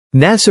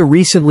NASA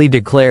recently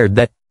declared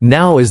that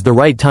now is the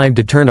right time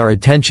to turn our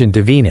attention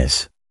to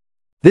Venus.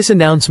 This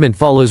announcement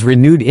follows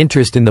renewed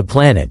interest in the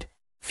planet,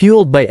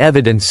 fueled by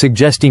evidence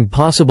suggesting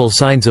possible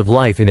signs of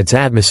life in its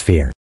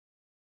atmosphere.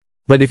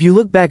 But if you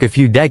look back a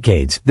few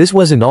decades, this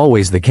wasn't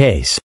always the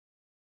case.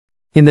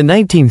 In the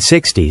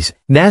 1960s,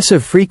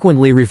 NASA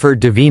frequently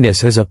referred to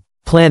Venus as a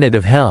planet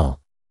of hell.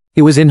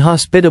 It was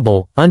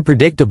inhospitable,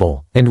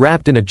 unpredictable, and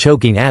wrapped in a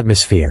choking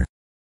atmosphere.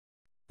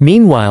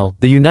 Meanwhile,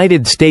 the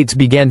United States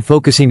began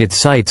focusing its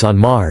sights on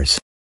Mars.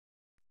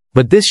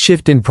 But this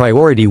shift in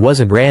priority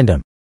wasn't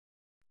random.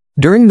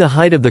 During the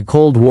height of the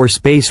Cold War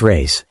space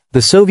race,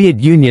 the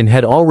Soviet Union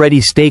had already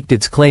staked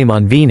its claim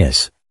on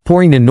Venus,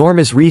 pouring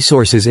enormous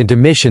resources into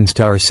missions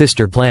to our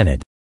sister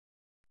planet.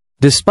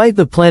 Despite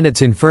the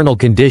planet's infernal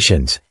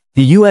conditions,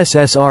 the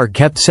USSR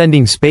kept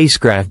sending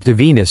spacecraft to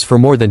Venus for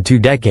more than 2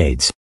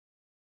 decades.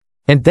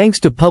 And thanks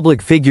to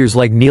public figures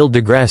like Neil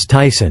deGrasse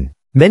Tyson,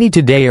 many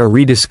today are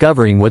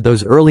rediscovering what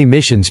those early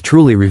missions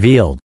truly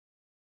revealed.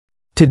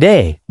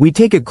 Today, we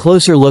take a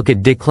closer look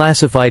at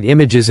declassified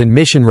images and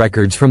mission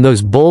records from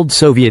those bold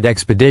Soviet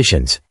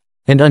expeditions,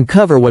 and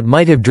uncover what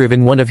might have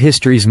driven one of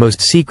history's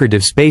most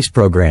secretive space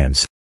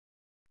programs.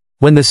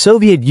 When the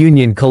Soviet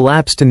Union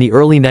collapsed in the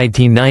early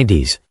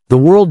 1990s, the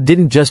world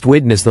didn't just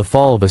witness the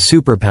fall of a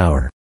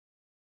superpower.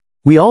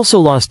 We also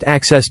lost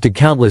access to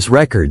countless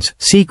records,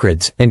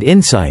 secrets, and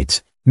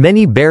insights,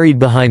 many buried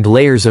behind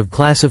layers of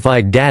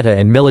classified data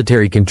and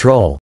military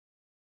control.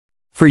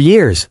 For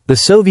years, the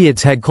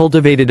Soviets had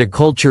cultivated a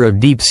culture of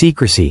deep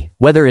secrecy,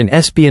 whether in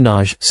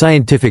espionage,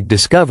 scientific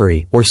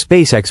discovery, or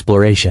space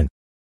exploration.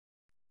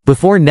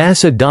 Before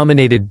NASA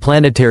dominated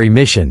planetary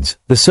missions,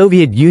 the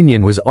Soviet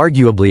Union was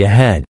arguably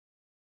ahead.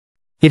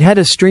 It had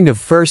a string of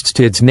firsts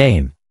to its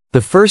name: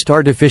 the first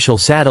artificial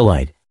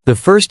satellite, the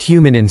first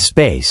human in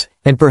space,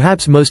 and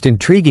perhaps most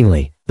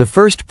intriguingly, the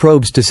first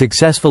probes to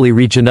successfully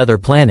reach another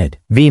planet,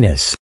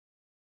 Venus.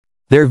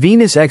 Their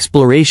Venus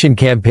exploration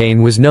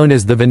campaign was known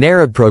as the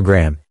Venera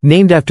program,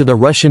 named after the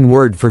Russian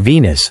word for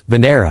Venus,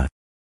 Venera.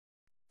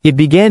 It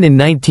began in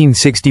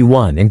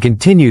 1961 and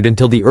continued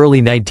until the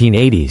early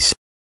 1980s.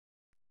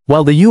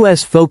 While the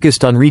US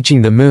focused on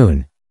reaching the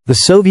moon, the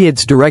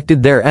Soviets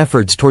directed their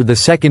efforts toward the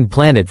second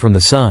planet from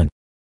the Sun.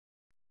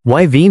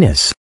 Why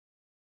Venus?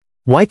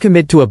 Why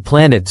commit to a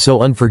planet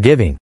so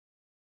unforgiving?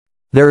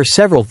 There are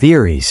several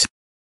theories.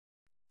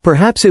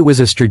 Perhaps it was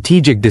a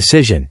strategic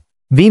decision.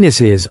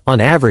 Venus is, on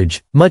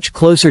average, much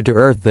closer to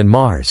Earth than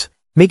Mars,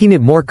 making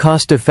it more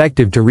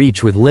cost-effective to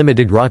reach with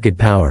limited rocket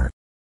power.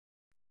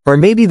 Or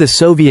maybe the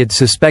Soviets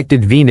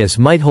suspected Venus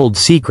might hold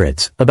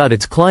secrets about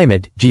its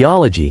climate,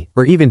 geology,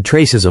 or even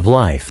traces of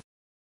life.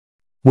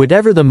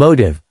 Whatever the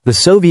motive, the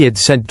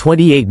Soviets sent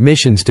 28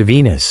 missions to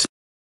Venus.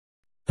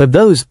 Of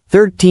those,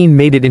 13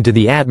 made it into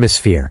the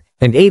atmosphere,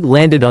 and 8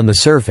 landed on the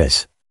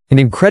surface, an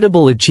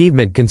incredible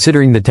achievement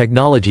considering the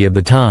technology of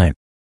the time.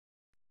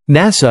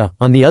 NASA,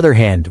 on the other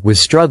hand,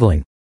 was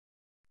struggling.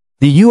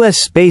 The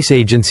U.S. Space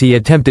Agency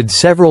attempted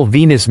several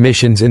Venus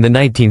missions in the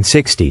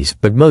 1960s,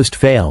 but most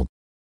failed.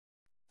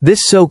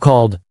 This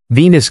so-called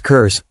Venus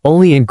curse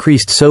only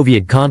increased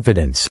Soviet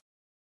confidence.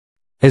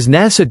 As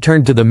NASA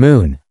turned to the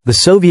moon, the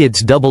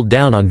Soviets doubled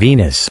down on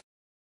Venus.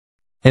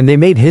 And they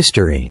made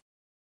history.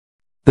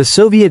 The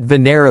Soviet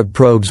Venera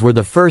probes were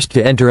the first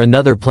to enter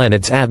another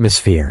planet's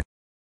atmosphere.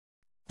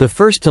 The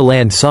first to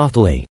land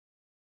softly.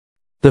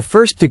 The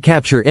first to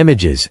capture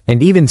images,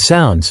 and even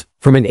sounds,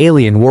 from an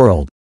alien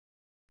world.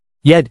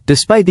 Yet,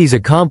 despite these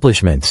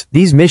accomplishments,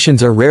 these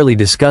missions are rarely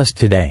discussed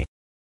today.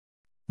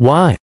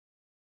 Why?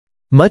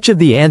 Much of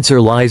the answer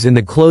lies in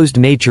the closed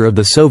nature of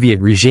the Soviet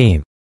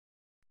regime.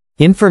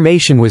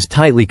 Information was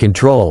tightly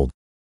controlled.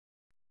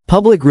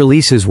 Public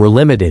releases were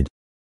limited.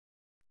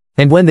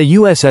 And when the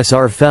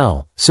USSR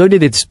fell, so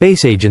did its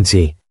space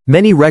agency.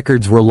 Many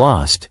records were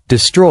lost,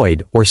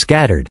 destroyed, or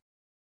scattered.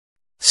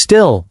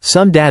 Still,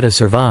 some data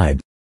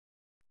survived.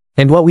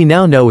 And what we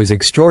now know is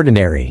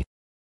extraordinary.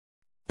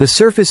 The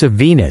surface of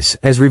Venus,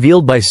 as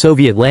revealed by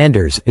Soviet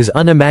landers, is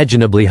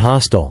unimaginably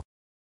hostile.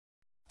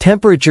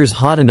 Temperatures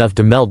hot enough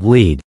to melt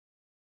lead.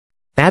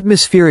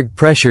 Atmospheric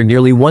pressure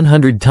nearly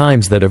 100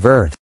 times that of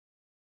Earth.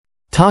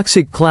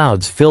 Toxic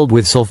clouds filled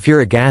with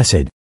sulfuric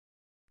acid.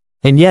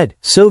 And yet,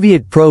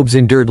 Soviet probes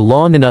endured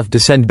long enough to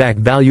send back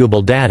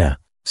valuable data,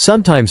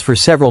 sometimes for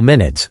several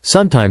minutes,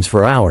 sometimes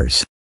for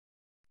hours.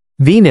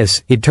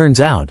 Venus, it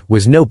turns out,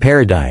 was no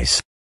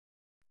paradise.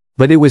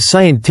 But it was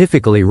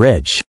scientifically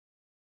rich.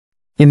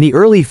 In the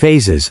early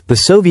phases, the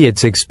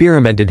Soviets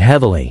experimented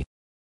heavily.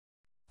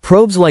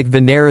 Probes like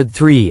Venera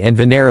 3 and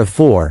Venera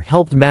 4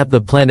 helped map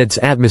the planet's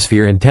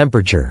atmosphere and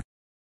temperature.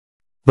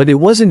 But it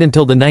wasn't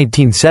until the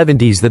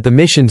 1970s that the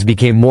missions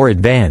became more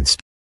advanced.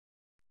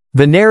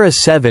 Venera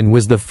 7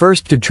 was the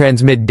first to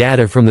transmit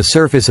data from the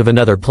surface of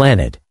another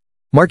planet,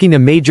 marking a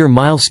major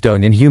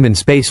milestone in human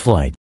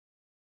spaceflight.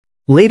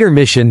 Later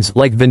missions,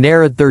 like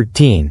Venera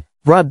 13,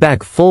 brought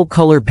back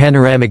full-color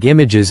panoramic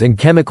images and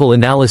chemical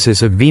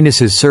analysis of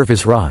Venus's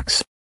surface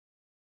rocks.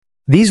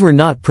 These were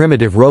not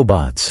primitive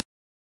robots.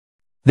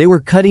 They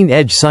were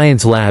cutting-edge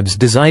science labs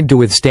designed to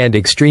withstand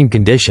extreme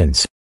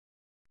conditions.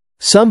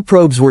 Some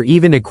probes were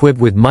even equipped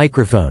with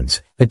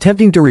microphones,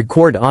 attempting to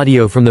record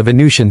audio from the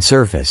Venusian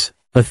surface,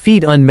 a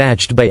feat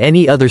unmatched by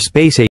any other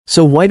space agency.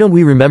 So why don't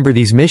we remember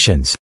these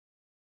missions?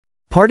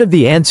 Part of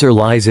the answer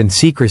lies in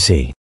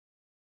secrecy.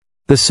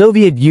 The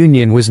Soviet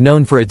Union was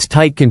known for its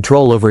tight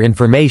control over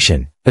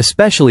information,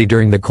 especially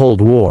during the Cold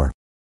War.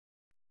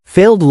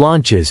 Failed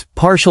launches,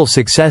 partial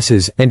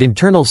successes, and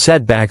internal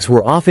setbacks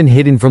were often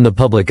hidden from the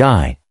public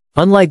eye,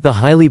 unlike the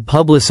highly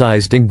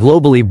publicized and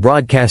globally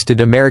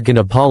broadcasted American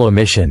Apollo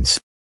missions.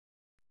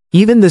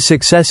 Even the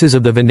successes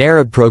of the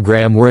Venera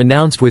program were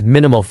announced with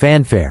minimal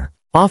fanfare,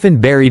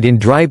 often buried in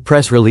dry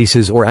press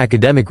releases or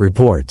academic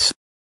reports.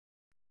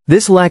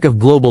 This lack of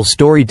global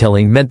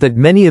storytelling meant that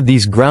many of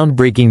these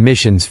groundbreaking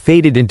missions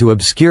faded into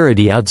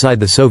obscurity outside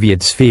the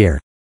Soviet sphere.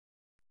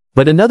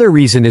 But another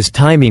reason is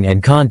timing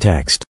and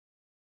context.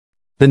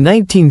 The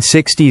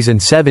 1960s and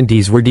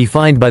 70s were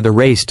defined by the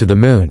race to the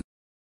moon.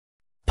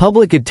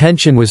 Public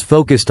attention was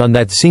focused on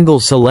that single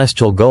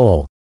celestial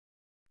goal.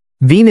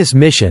 Venus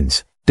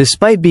missions,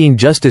 despite being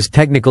just as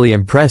technically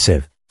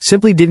impressive,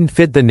 simply didn't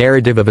fit the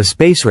narrative of a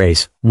space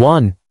race,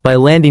 won by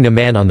landing a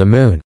man on the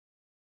moon.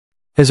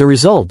 As a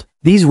result,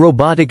 these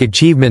robotic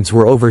achievements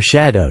were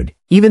overshadowed,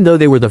 even though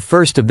they were the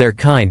first of their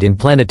kind in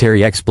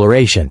planetary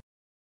exploration.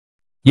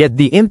 Yet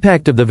the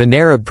impact of the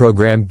Venera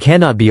program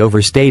cannot be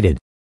overstated.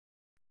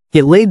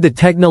 It laid the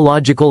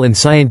technological and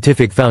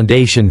scientific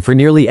foundation for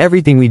nearly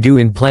everything we do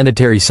in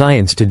planetary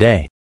science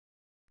today.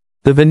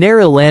 The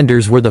Venera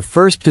landers were the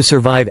first to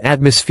survive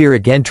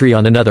atmospheric entry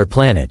on another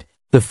planet,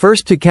 the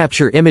first to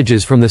capture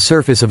images from the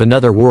surface of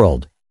another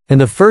world, and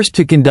the first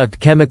to conduct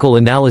chemical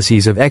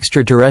analyses of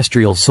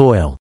extraterrestrial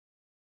soil.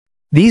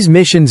 These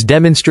missions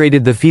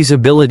demonstrated the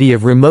feasibility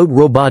of remote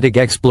robotic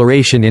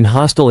exploration in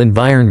hostile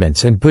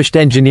environments and pushed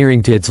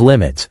engineering to its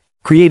limits,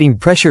 creating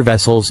pressure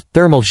vessels,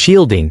 thermal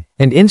shielding,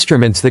 and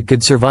instruments that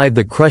could survive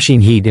the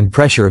crushing heat and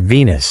pressure of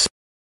Venus.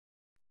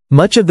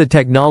 Much of the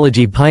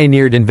technology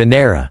pioneered in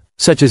Venera,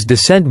 such as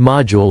descent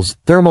modules,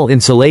 thermal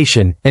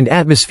insulation, and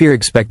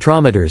atmospheric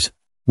spectrometers,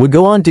 would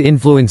go on to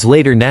influence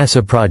later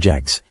NASA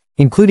projects,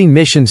 including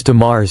missions to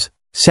Mars,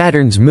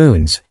 Saturn's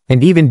moons,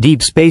 and even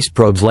deep space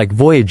probes like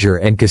Voyager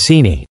and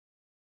Cassini.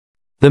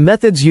 The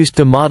methods used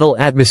to model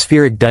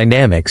atmospheric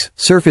dynamics,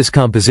 surface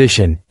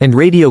composition, and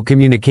radio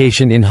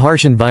communication in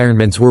harsh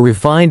environments were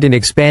refined and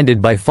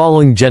expanded by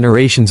following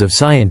generations of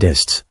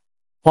scientists,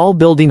 all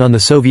building on the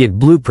Soviet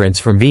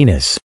blueprints from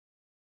Venus.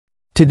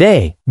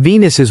 Today,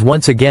 Venus is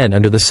once again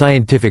under the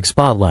scientific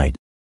spotlight.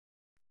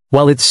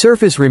 While its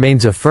surface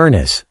remains a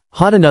furnace,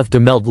 hot enough to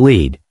melt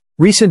lead,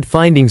 recent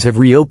findings have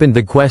reopened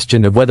the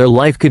question of whether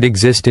life could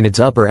exist in its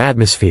upper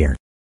atmosphere.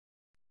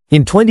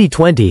 In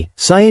 2020,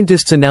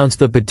 scientists announced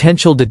the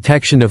potential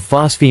detection of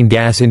phosphine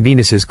gas in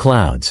Venus's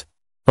clouds,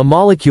 a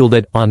molecule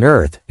that, on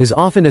Earth, is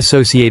often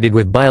associated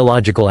with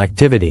biological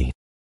activity.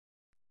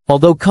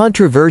 Although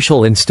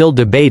controversial and still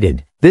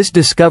debated, this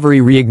discovery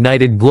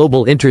reignited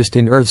global interest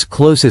in Earth's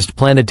closest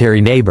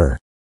planetary neighbor.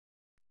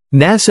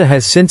 NASA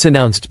has since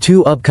announced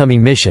two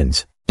upcoming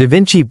missions, Da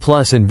Vinci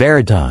Plus and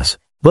Veritas,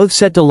 both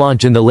set to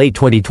launch in the late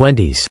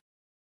 2020s.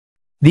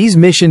 These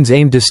missions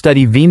aim to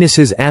study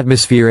Venus's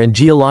atmosphere and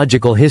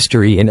geological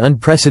history in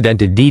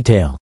unprecedented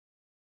detail.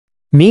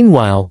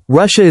 Meanwhile,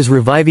 Russia is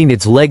reviving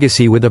its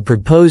legacy with a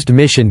proposed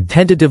mission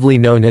tentatively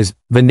known as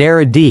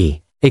Venera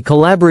D, a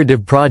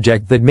collaborative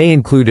project that may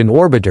include an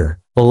orbiter,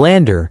 a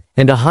lander,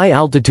 and a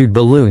high-altitude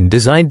balloon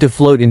designed to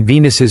float in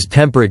Venus's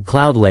temperate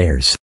cloud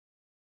layers.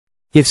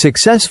 If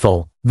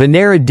successful,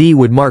 Venera D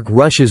would mark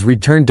Russia's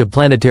return to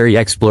planetary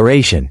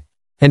exploration,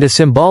 and a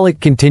symbolic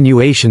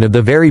continuation of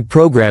the very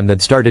program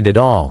that started it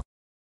all.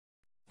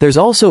 There's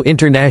also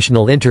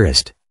international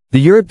interest. The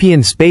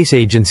European Space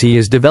Agency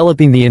is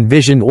developing the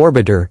Envision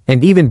orbiter,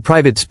 and even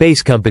private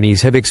space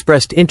companies have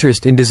expressed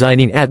interest in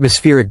designing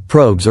atmospheric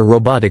probes or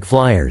robotic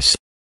flyers.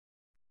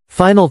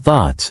 Final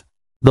thoughts.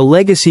 The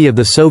legacy of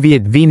the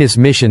Soviet Venus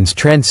missions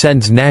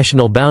transcends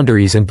national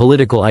boundaries and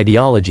political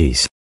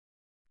ideologies.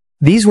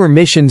 These were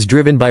missions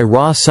driven by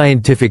raw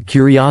scientific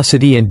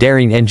curiosity and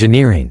daring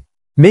engineering.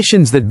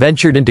 Missions that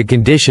ventured into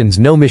conditions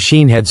no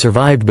machine had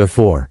survived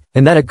before,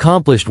 and that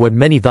accomplished what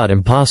many thought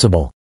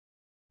impossible.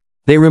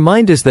 They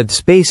remind us that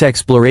space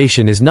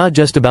exploration is not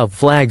just about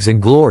flags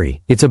and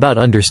glory, it's about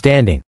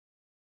understanding.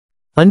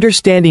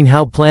 Understanding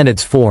how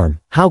planets form,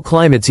 how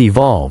climates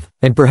evolve,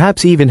 and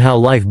perhaps even how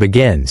life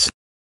begins.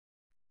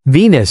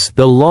 Venus,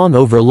 though long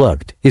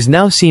overlooked, is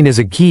now seen as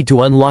a key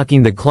to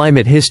unlocking the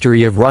climate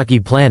history of rocky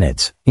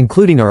planets,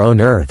 including our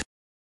own Earth.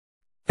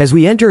 As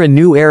we enter a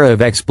new era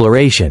of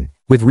exploration,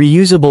 with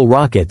reusable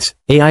rockets,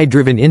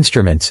 AI-driven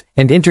instruments,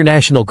 and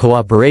international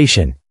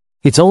cooperation,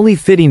 it's only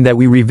fitting that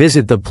we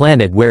revisit the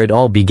planet where it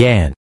all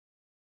began.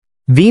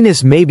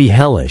 Venus may be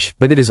hellish,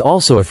 but it is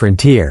also a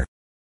frontier.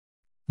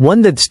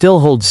 One that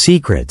still holds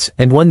secrets,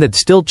 and one that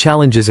still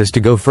challenges us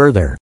to go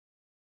further.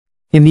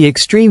 In the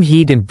extreme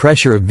heat and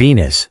pressure of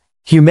Venus,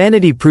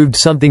 humanity proved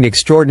something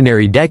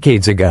extraordinary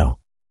decades ago.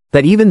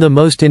 that even the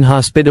most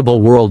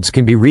inhospitable worlds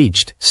can be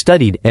reached,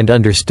 studied, and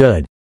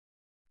understood.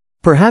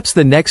 Perhaps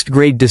the next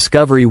great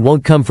discovery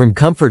won't come from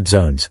comfort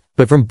zones,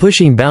 but from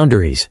pushing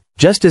boundaries,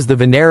 just as the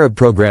Venera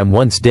program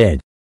once did.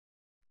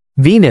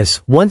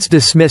 Venus, once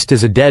dismissed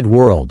as a dead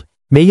world,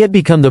 may yet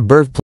become the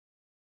birthplace